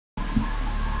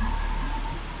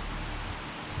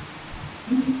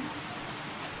I'm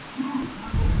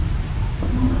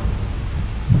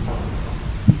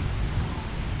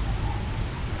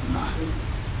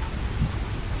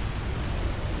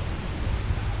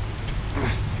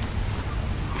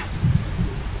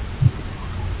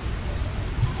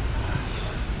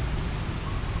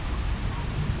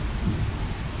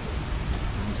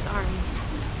sorry.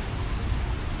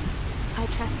 I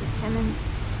trusted Simmons.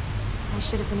 I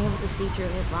should have been able to see through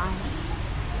his lies.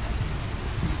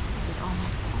 This is all my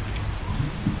fault.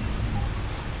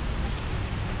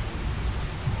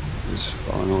 Just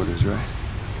following orders, right?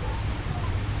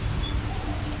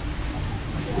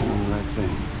 You're doing the right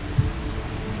thing.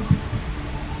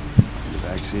 The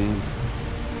vaccine,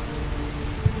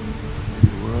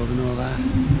 saving the world and all that.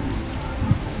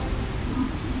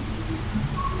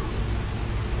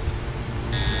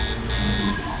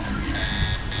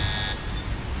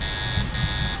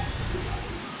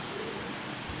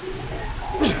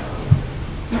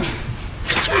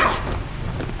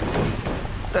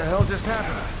 What the hell just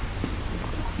happened?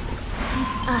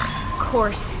 Ugh, of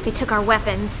course. They took our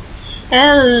weapons.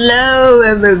 Hello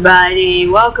everybody,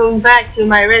 welcome back to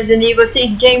my Resident Evil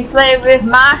 6 gameplay with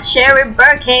my Sherry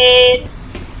Burkhead.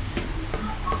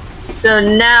 So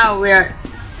now we're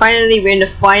in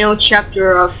the final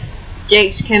chapter of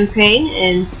Jake's campaign,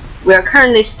 and we are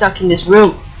currently stuck in this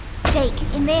room. Jake,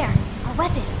 in there. Our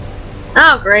weapons.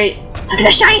 Oh great, look at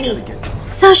the shiny!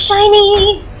 So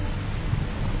shiny!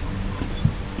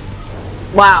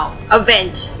 Wow, a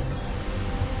vent.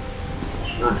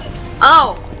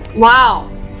 Oh, wow.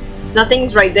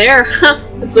 Nothing's right there.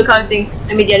 Look how I think.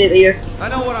 Let me get it later. I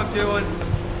know what I'm doing.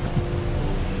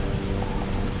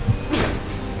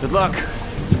 Good luck.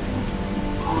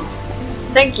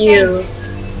 Thank you. Thanks.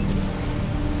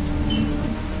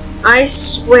 I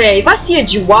swear, if I see a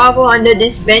Chihuahua under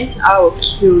this vent, I will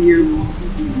kill you.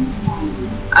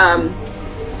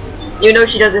 You know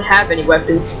she doesn't have any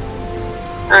weapons.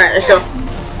 Alright, let's go.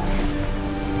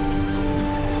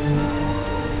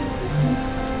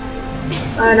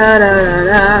 Oh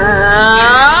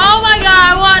my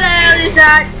god, what the hell is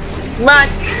that? Run!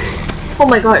 Oh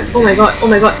my god, oh my god, oh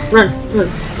my god, run, run,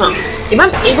 run. If I'm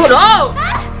able to— oh!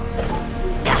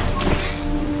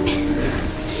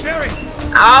 Sherry!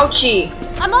 Ouchie!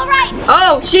 I'm alright!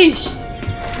 Oh, sheesh!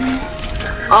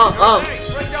 Oh, Hey,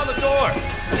 break down the door!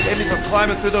 Save me from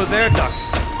climbing through those air ducts.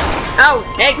 oh,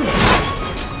 heck.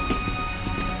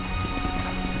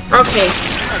 Okay,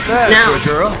 Not bad, Now. good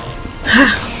girl.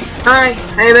 alright,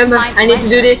 I remember, I need to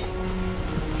do this.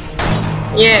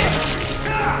 Yeah.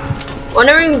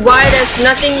 Wondering why there's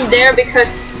nothing there,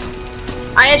 because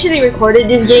I actually recorded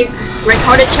this game,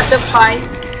 recorded chapter 5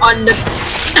 on the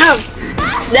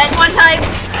that one time,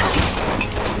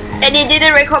 and it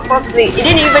didn't record properly. It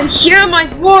didn't even hear my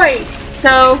voice,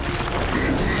 so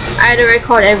I had to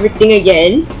record everything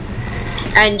again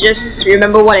and just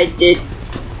remember what I did.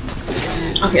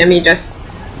 Okay, let me just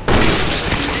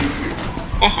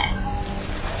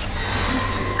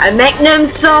a magnum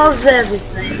solves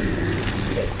everything.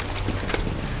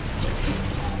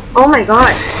 Oh my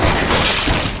god.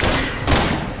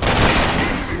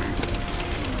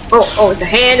 Oh, it's a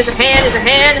hand, it's a hand, it's a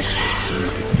hand.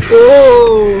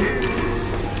 Whoa.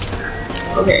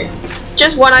 Okay.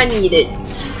 Just what I needed.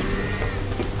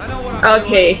 I know what I'm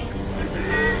Okay.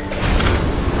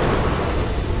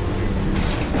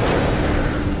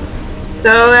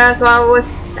 So as I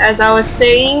was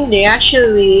saying, I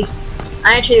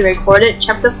actually recorded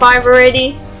chapter 5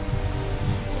 already,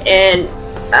 and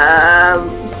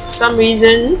for some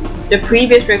reason the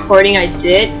previous recording I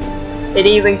did, they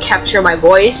didn't even capture my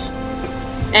voice,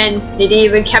 and they didn't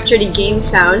even capture the game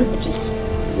sound, which is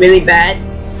really bad.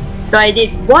 So I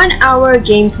did 1 hour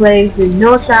gameplay with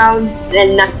no sound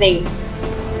and nothing.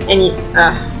 Any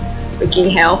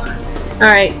freaking hell.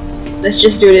 Alright, let's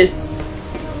just do this.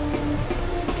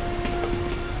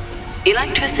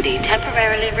 Electricity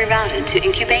temporarily rerouted to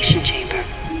incubation chamber.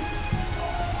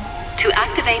 To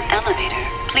activate elevator,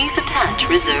 please attach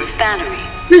reserve battery.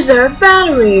 Reserve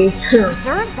battery.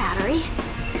 Reserve battery?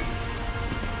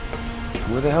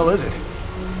 Where the hell is it?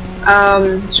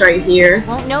 It's right here.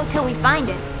 Won't know till we find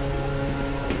it.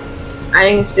 I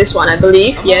think it's this one, I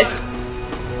believe. Yes.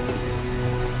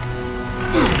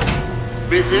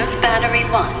 Reserve battery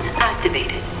 1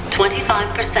 activated.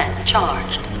 25%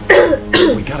 charged.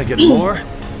 We gotta get more?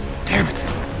 Damn it.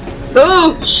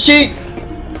 Oh shit!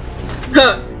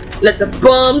 Huh. Let the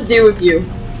bombs deal with you.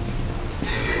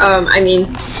 I mean,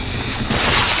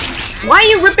 why are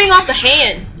you ripping off the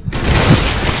hand?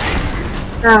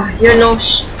 Ah, you're no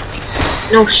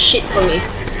shit for me.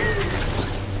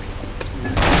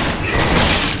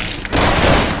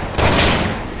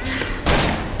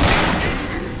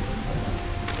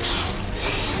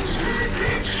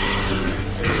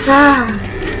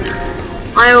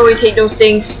 I always hate those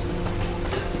things.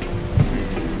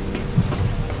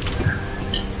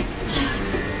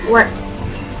 What?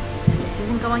 This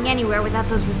isn't going anywhere without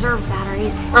those reserve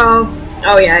batteries. Oh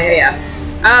yeah.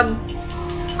 I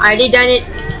already done it.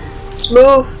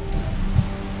 Smooth.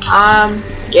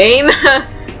 Game.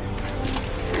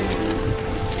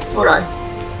 Hold on.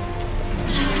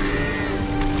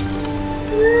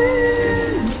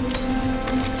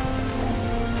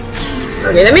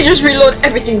 Okay, let me just reload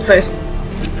everything first.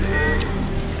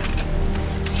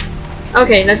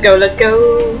 Okay, let's go.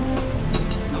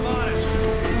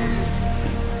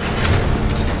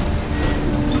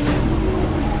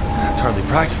 That's hardly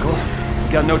practical. We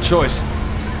got no choice.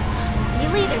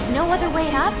 Really? There's no other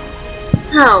way up?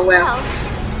 Oh well.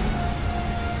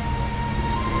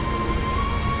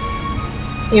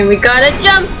 Here we gotta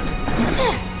jump.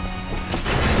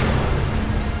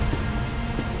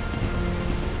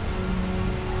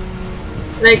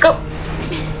 Let it go.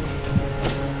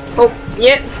 Oh,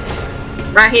 yep.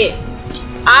 Right here.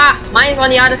 Ah, mine's on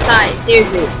the other side.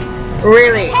 Seriously.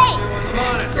 Really. Hey!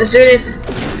 Let's do this.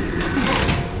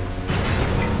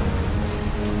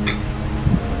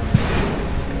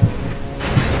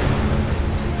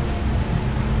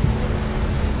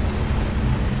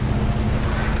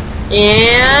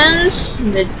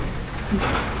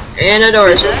 And the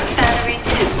doors. Reserve battery 2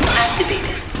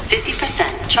 activated.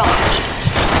 50% charged.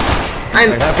 I'm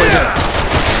Halfway there.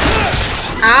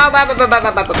 Ow,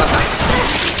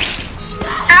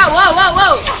 Ow,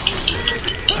 whoa.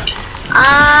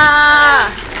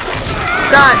 Ah,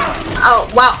 God. Oh,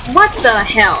 wow. What the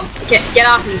hell? Get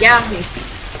off me,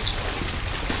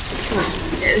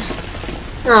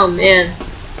 Oh, man.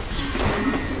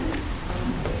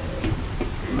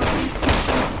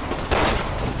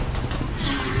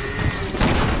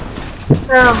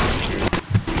 Oh.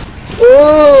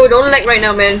 Ooh, don't lag right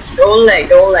now, man. Don't lag.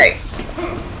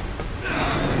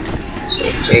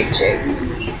 Jake.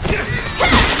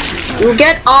 You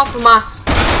get off from us,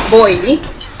 boy.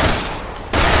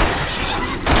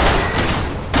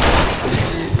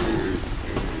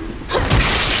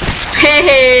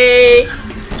 Hey.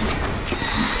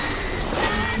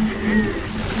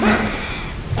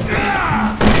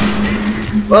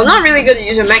 Well, not really good to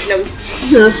use a magnum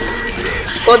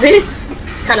for this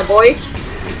kind of boy.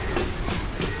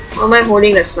 Why am I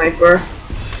holding the sniper?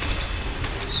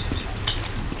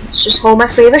 Let's just hold my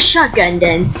favorite shotgun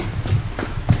then.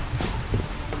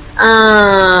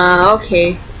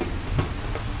 Okay.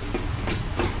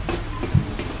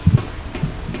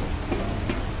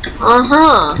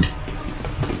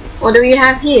 What do we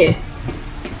have here?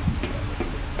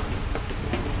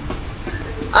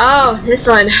 Oh, this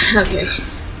one. Okay.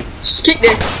 Let's just kick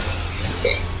this.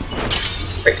 Okay.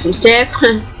 Break some stuff.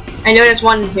 I know there's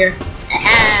one in here.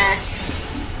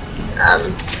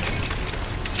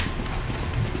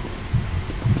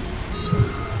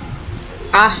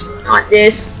 Not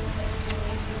this.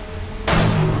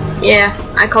 Yeah,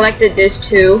 I collected this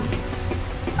too.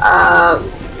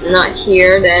 Not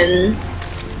here, then.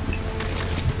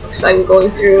 Looks like we're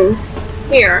going through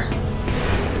here.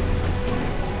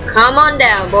 Come on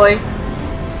down, boy.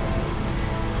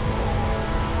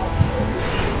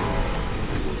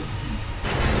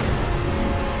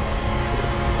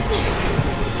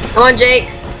 Come on, Jake.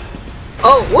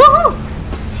 Oh, woohoo!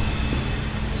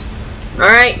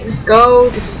 Alright, let's go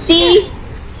to C.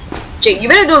 Jake, you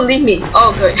better don't leave me.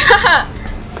 Oh, good.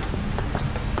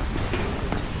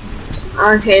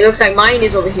 Okay, looks like mine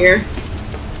is over here.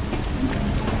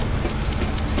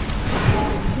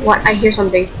 What? I hear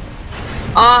something.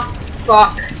 Ah,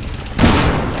 fuck.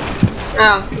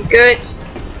 Oh, good.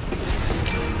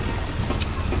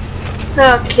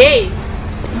 Okay.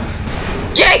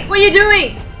 Jake, what are you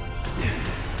doing?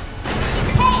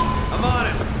 I'm on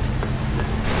it.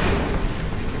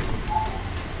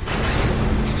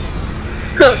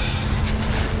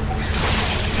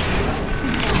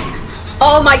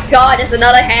 Oh my god, there's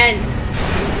another hand.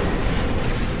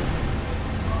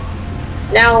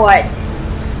 Now what?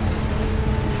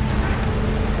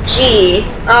 G.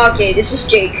 Okay, this is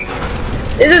Jake.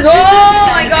 This is, oh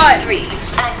my god. 3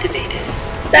 activated.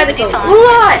 That is a 75%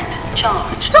 lot.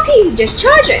 charged. How can you just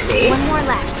charge at me? One more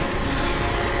left.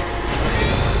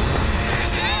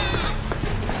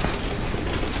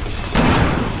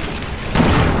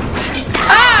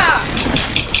 Ah!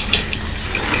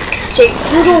 Jake,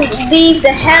 you don't leave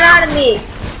the hell out of me.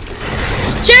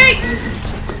 Jake!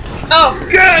 Oh,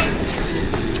 good.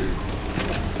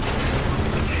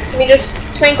 Let me just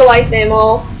tranquilize them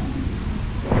all.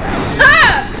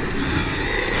 Ah!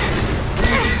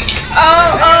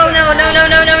 Oh, no.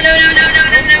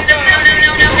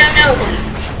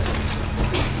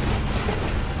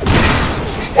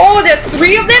 Oh, there's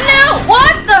 3 of them now?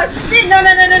 What the shit? No.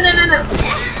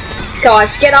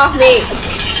 Gosh, get off me.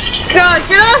 Gosh,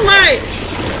 get off me.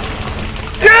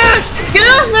 Gosh, get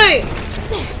off me.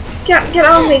 Get off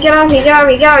me. Get off me. Get off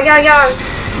me.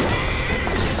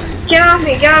 Get off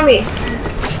me. Get off me.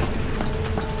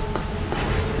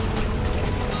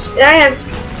 Did I have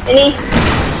any?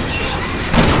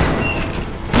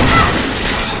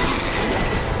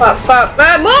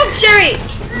 Move, Sherry!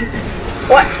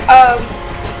 What?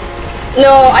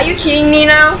 No, are you kidding me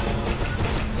now?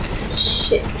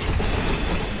 Shit.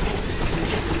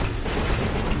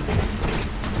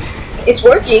 It's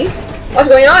working. What's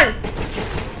going on?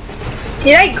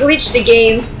 Did I glitch the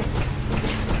game?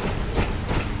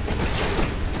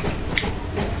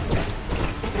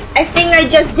 I think I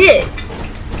just did.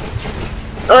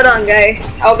 Hold on,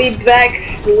 guys. I'll be back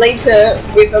later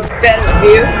with a better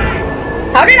review.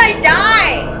 How did I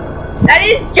die? That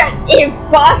is just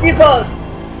impossible.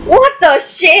 What the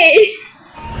shit?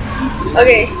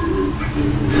 Okay.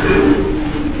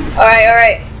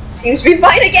 Alright. Seems to be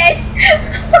fine again.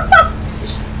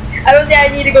 I don't think I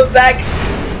need to go back.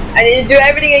 I need to do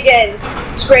everything again.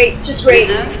 Just great.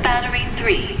 Reserve battery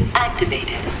 3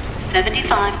 activated.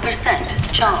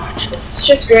 75% charged. It's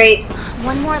just great.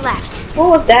 One more left. What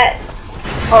was that?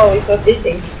 Oh, it was this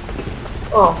thing.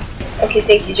 Oh. Okay,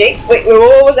 thank you, Jake. Wait,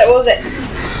 what was that?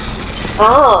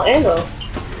 Ah, ammo.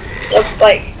 Looks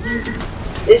like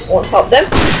this won't help them.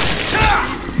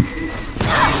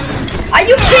 Are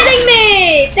you kidding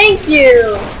me? Thank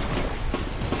you.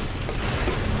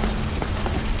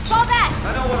 Fall back.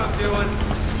 I know what I'm doing.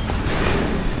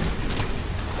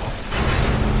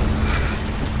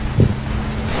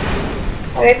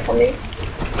 Are they coming?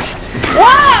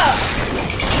 Whoa!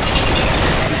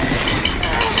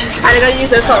 I gotta use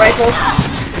the assault rifle.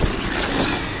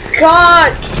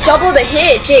 God, double the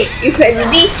hit, Jake. You could at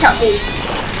least help me.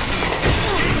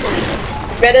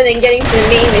 Rather than getting to the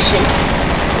main mission.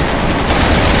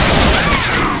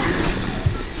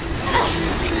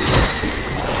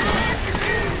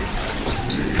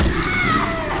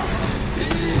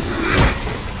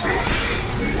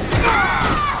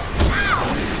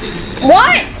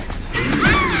 What?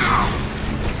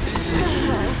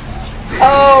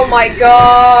 Oh my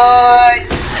god.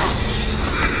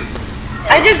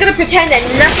 I'm just gonna pretend that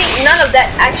none of that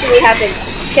actually happened.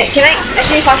 Can I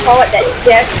actually fast forward that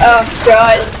death? Oh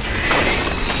god.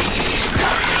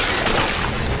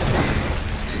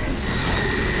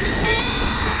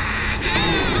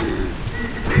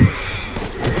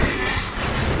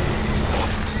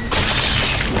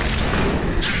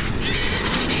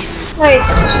 I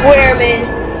swear, man,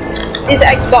 this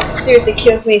Xbox seriously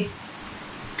kills me.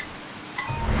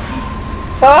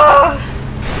 Oh,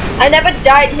 I never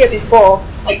died here before.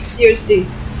 Like, seriously.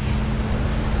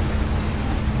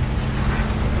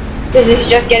 This is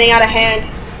just getting out of hand.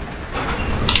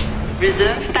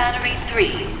 Reserve battery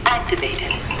 3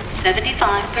 activated.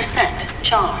 75%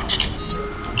 charged.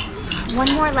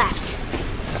 One more left.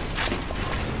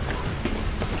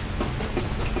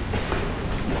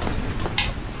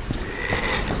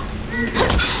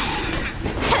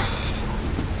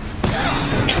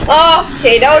 Oh,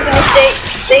 okay, that was a mistake.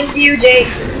 Thank you, Jake.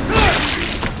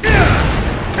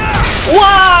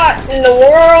 What in the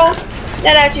world?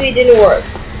 That actually didn't work.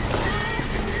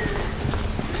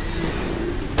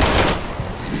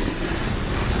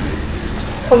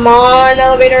 Come on,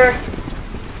 elevator.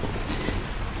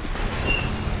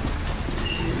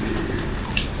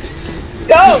 Let's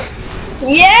go.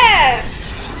 Yeah.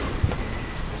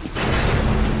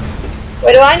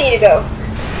 Where do I need to go?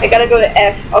 I gotta go to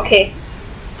F. Okay.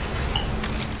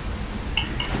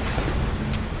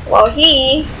 Well,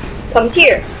 he comes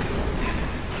here.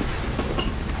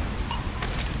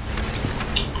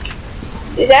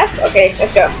 Is this F? Okay,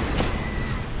 let's go.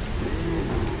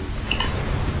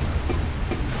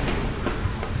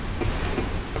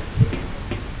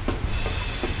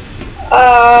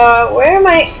 Where am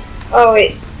I? Oh,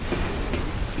 wait.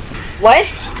 What?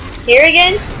 Here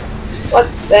again? What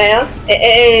the hell?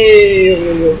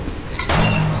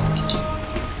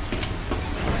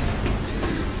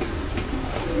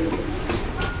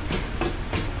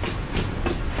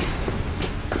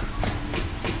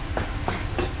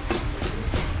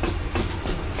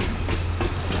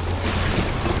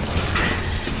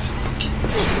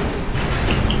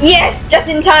 Yes, just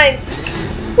in time.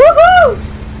 Woohoo!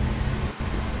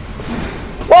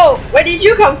 Whoa, where did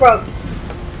you come from?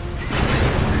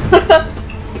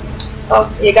 Oh,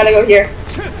 you gotta go here.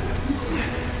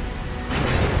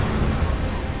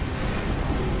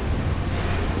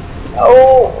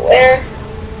 Oh, where?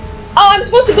 Oh, I'm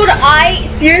supposed to go to I?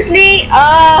 Seriously?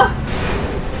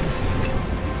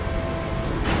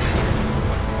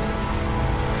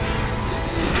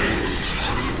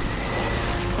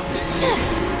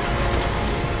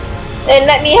 And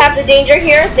let me have the danger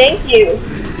here. Thank you.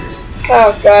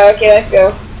 Oh god, okay, let's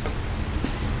go.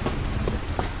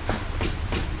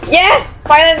 Yes!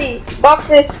 Finally!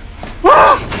 Boxes!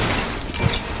 Ah!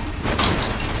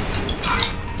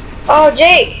 Oh,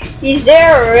 Jake! He's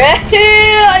there!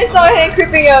 I saw him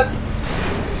creeping up.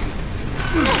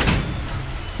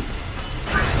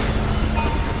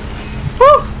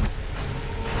 Whew.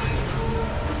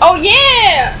 Oh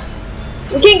yeah!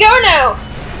 We can go now!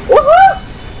 Woohoo!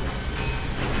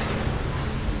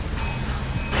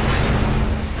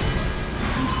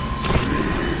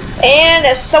 And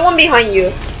there's someone behind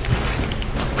you.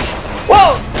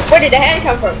 Whoa! Where did the hand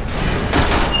come from?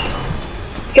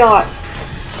 God.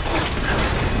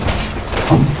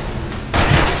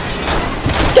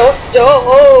 Don't.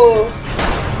 Oh!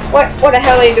 What the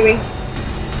hell are you doing?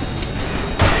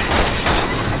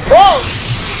 Whoa!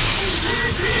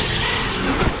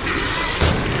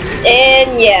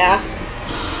 And yeah.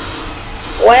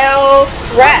 Well,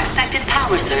 crap. Unexpected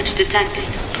power surge detected.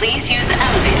 Please use the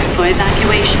elevator for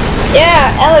evacuation.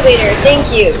 Yeah, elevator,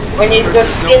 thank you. When you go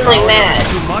spin like mad.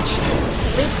 Too much?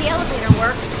 At least the elevator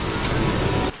works.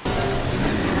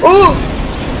 Ooh!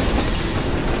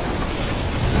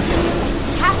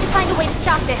 Have to find a way to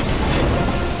stop this.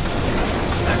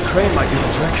 That crane might do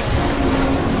the trick.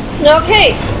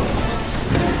 Okay.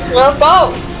 Let's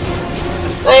go.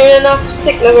 Not even enough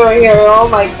sickness over here. Oh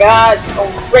my god.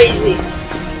 I'm crazy.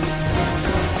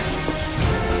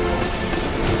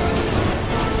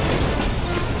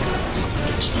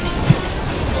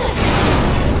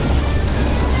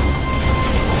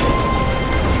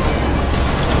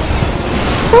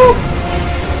 Whew.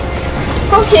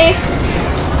 Okay.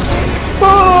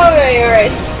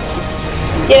 Alright.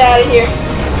 Let's get out of here.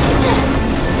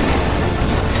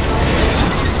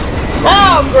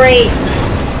 Oh, great.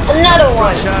 Another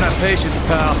one. Shot at patience,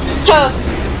 pal. Huh.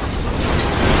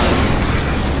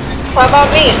 How about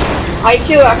me? I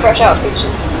too have fresh out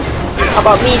patience. How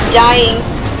about me dying?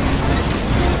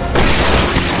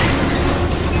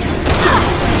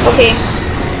 Okay.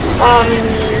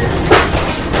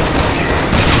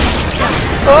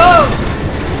 Oh!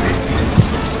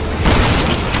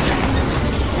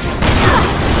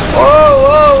 Whoa,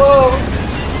 whoa, whoa.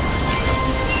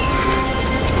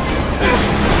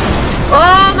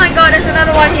 Oh my god, there's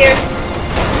another one here.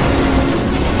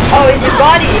 Oh, it's his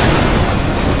body.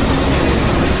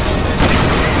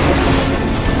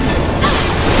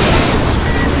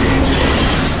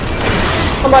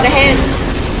 How about a hand?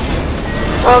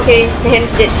 Okay, the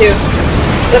hands did too.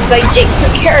 Looks like Jake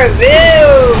took care of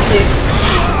it.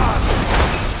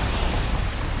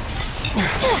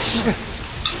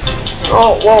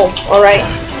 Oh, whoa, alright.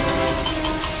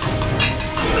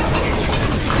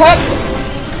 Hup.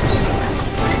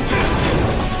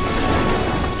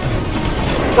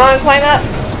 Come on, climb up.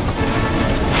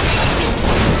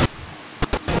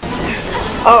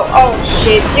 Oh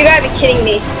shit, you gotta be kidding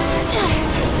me.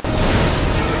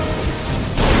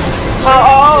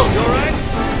 Oh. You alright?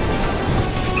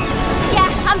 Yeah,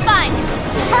 I'm fine.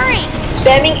 Hurry!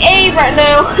 Spamming A right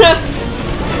now.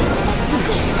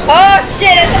 Oh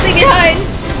shit, there's something behind.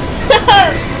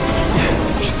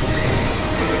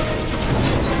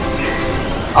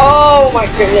 Oh my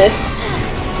goodness.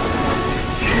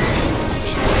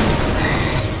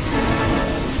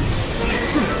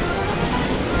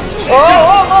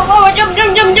 Oh, jump,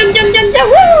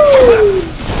 woo!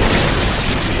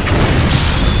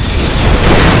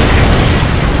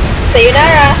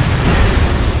 Sayonara.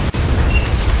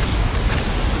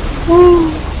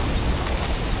 Woo.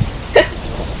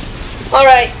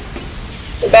 Alright,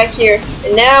 we're back here.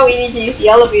 And now we need to use the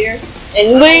elevator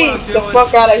and leave the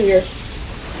fuck out of here.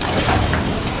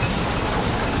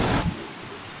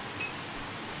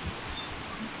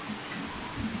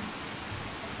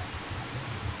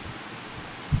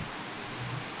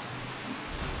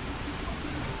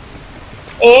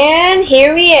 And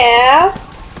here we have...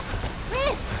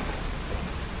 Chris!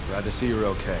 Glad to see you're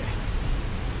okay.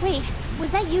 Wait,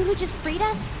 was that you who just freed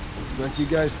us? Looks like you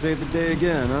guys saved the day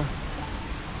again, huh?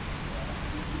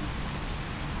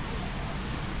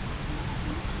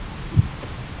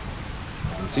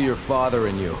 I can see your father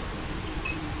in you.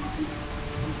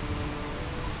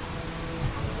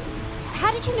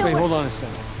 How did you know? Wait, hold on a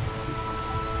second.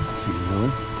 See you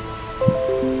know?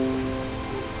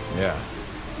 Yeah,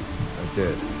 I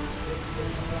did.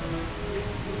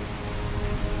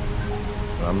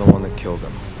 But I'm the one that killed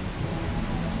him.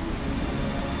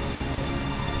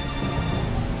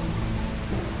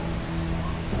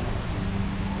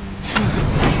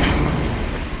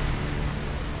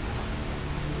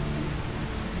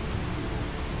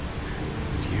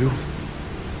 It's you?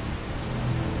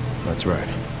 That's right.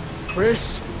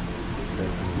 Chris?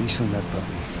 Release on that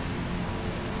puppy.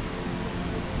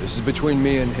 This is between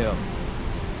me and him.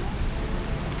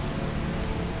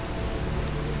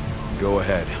 Go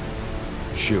ahead.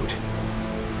 Shoot.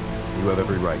 You have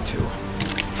every right to.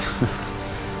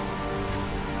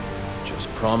 Just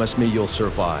promise me you'll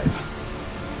survive.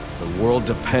 The world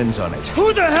depends on it.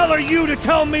 Who the hell are you to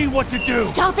tell me what to do?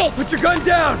 Stop it! Put your gun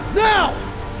down! Now!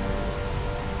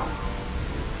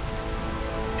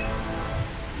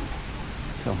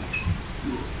 Tell me.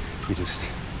 You just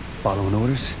following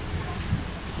orders?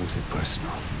 Or is it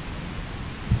personal?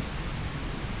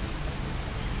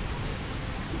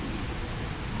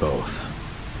 Both.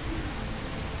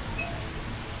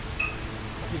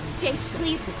 Jake,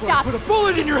 please stop. Put a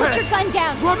bullet in your head! Put your gun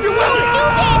down. Drop your Don't weapon! do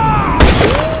this!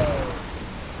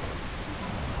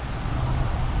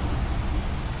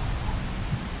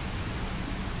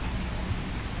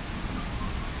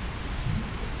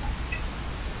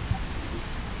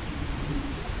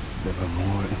 There are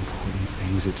more important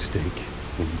things at stake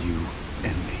than you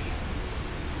and me.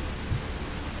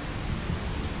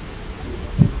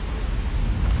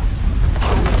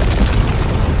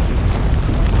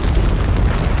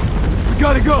 We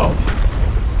gotta go!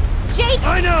 Jake!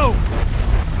 I know!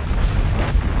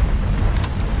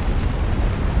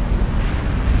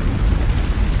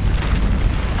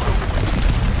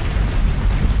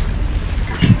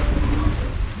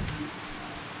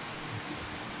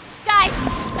 Guys,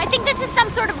 I think this is some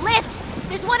sort of lift.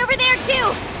 There's one over there,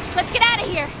 too. Let's get out of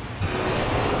here.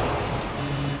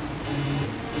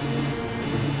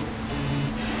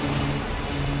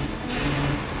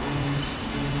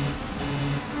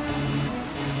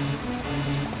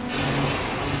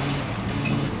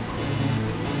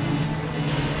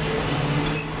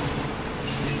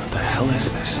 What the hell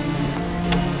is this?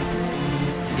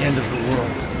 The end of the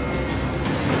world.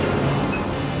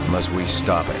 Must we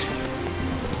stop it?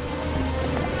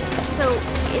 So,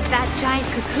 if that giant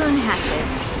cocoon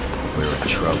hatches... We're in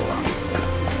trouble.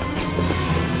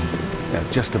 Yeah,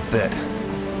 just a bit.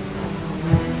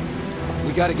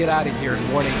 We gotta get out of here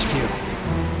and warn HQ.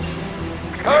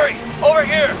 Hurry! Over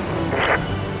here!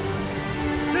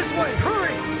 This way!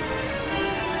 Hurry!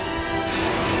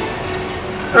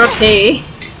 Okay.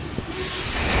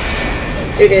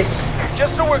 Let's do this.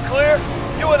 Just so we're clear,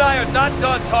 you and I are not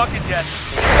done talking yet.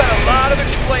 We've got a lot of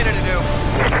explaining to do.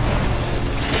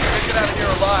 Get out of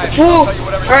here alive. I'll tell you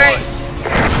whatever you Alright. want.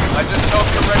 I just hope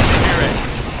you're ready to hear it.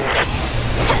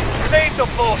 Save the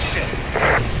bullshit.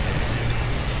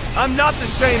 I'm not the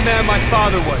same man my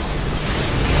father was.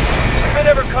 If it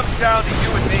ever comes down to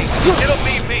you and me, it'll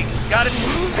be me. Got it?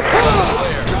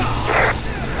 Clear.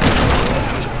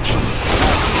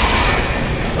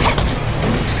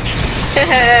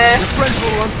 Your friend's a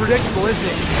little unpredictable, isn't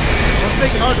he? Must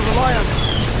make it hard to rely on him.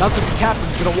 Not that the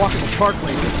captain's gonna walk in the park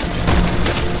lately.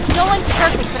 No one's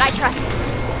perfect, but I trust him.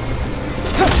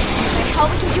 All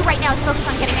we can do right now is focus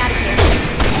on getting out of here.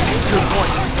 Good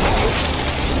point.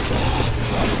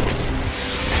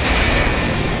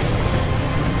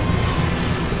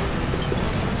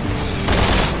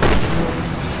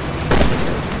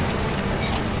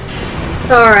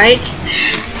 Alright.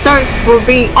 Sorry for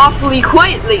being awfully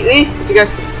quiet lately,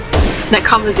 because that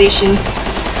conversation.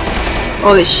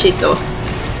 Holy shit though.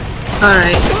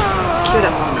 Alright. Let's kill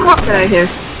the fuck out of here.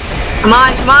 Come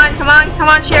on, come on, come on, come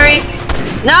on, Sherry!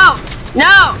 No!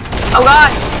 No! Oh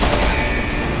gosh!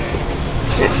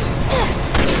 It's...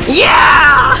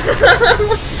 Yeah!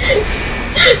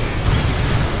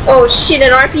 Oh shit,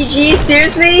 an RPG?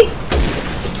 Seriously?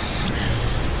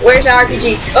 Where's the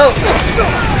RPG? Oh!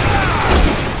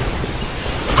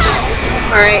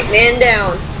 Alright, man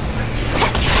down.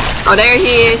 Oh, there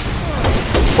he is.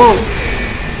 Whoa.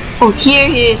 Oh, here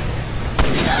he is.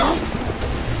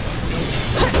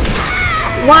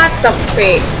 What the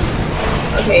freak?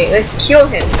 Okay, let's kill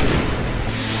him.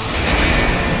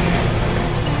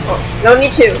 Oh, no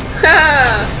need to.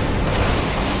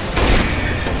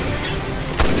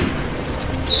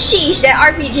 Sheesh, that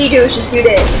RPG dude just do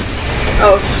that.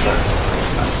 Oh, it's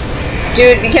fine.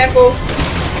 Dude, be careful.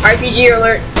 RPG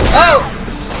alert. Oh!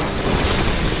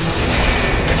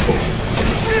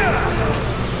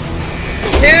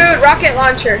 Dude, rocket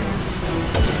launcher.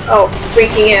 Oh,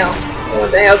 freaking hell. What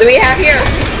the hell do we have here?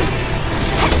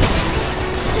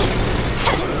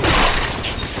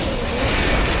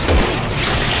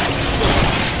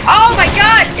 Oh my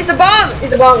god! It's a bomb!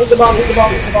 It's a bomb, it's a bomb, it's a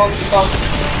bomb, it's a bomb, it's a bomb.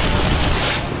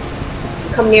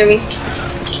 Come near me.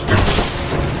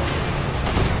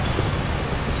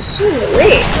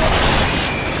 Sweet.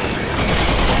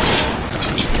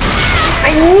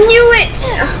 I knew it!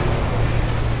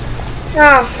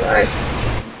 Oh god.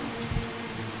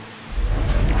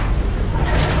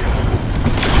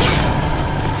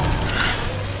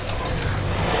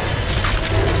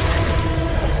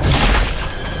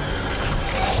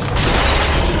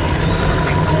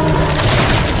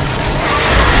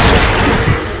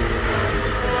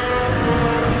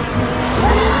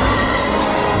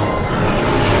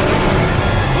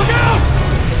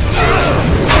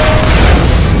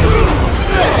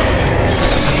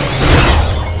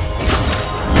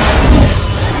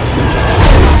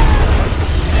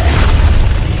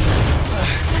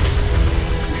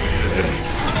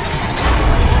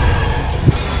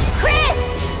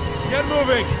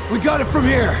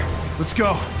 Let's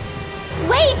go.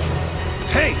 Wait!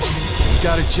 Hey! You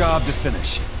got a job to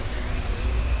finish.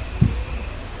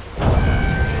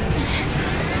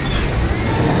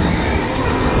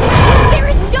 There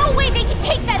is no way they can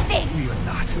take that thing! We are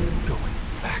not going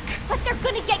back. But they're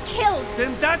gonna get killed!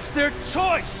 Then that's their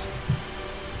choice!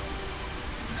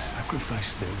 It's a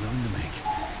sacrifice they're willing to make,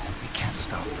 and we can't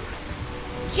stop them.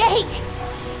 Jake!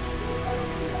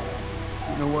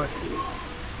 You know what?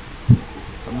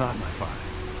 I'm not my father.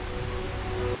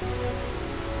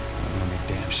 I'm gonna make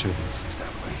damn sure that it stays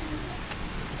that way.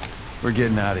 We're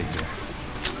getting out of here.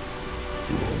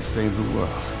 We're gonna save the world.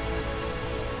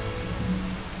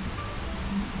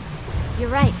 You're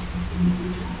right.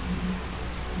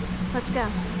 Let's go.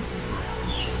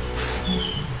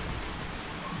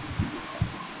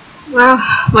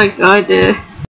 Oh my god, dude.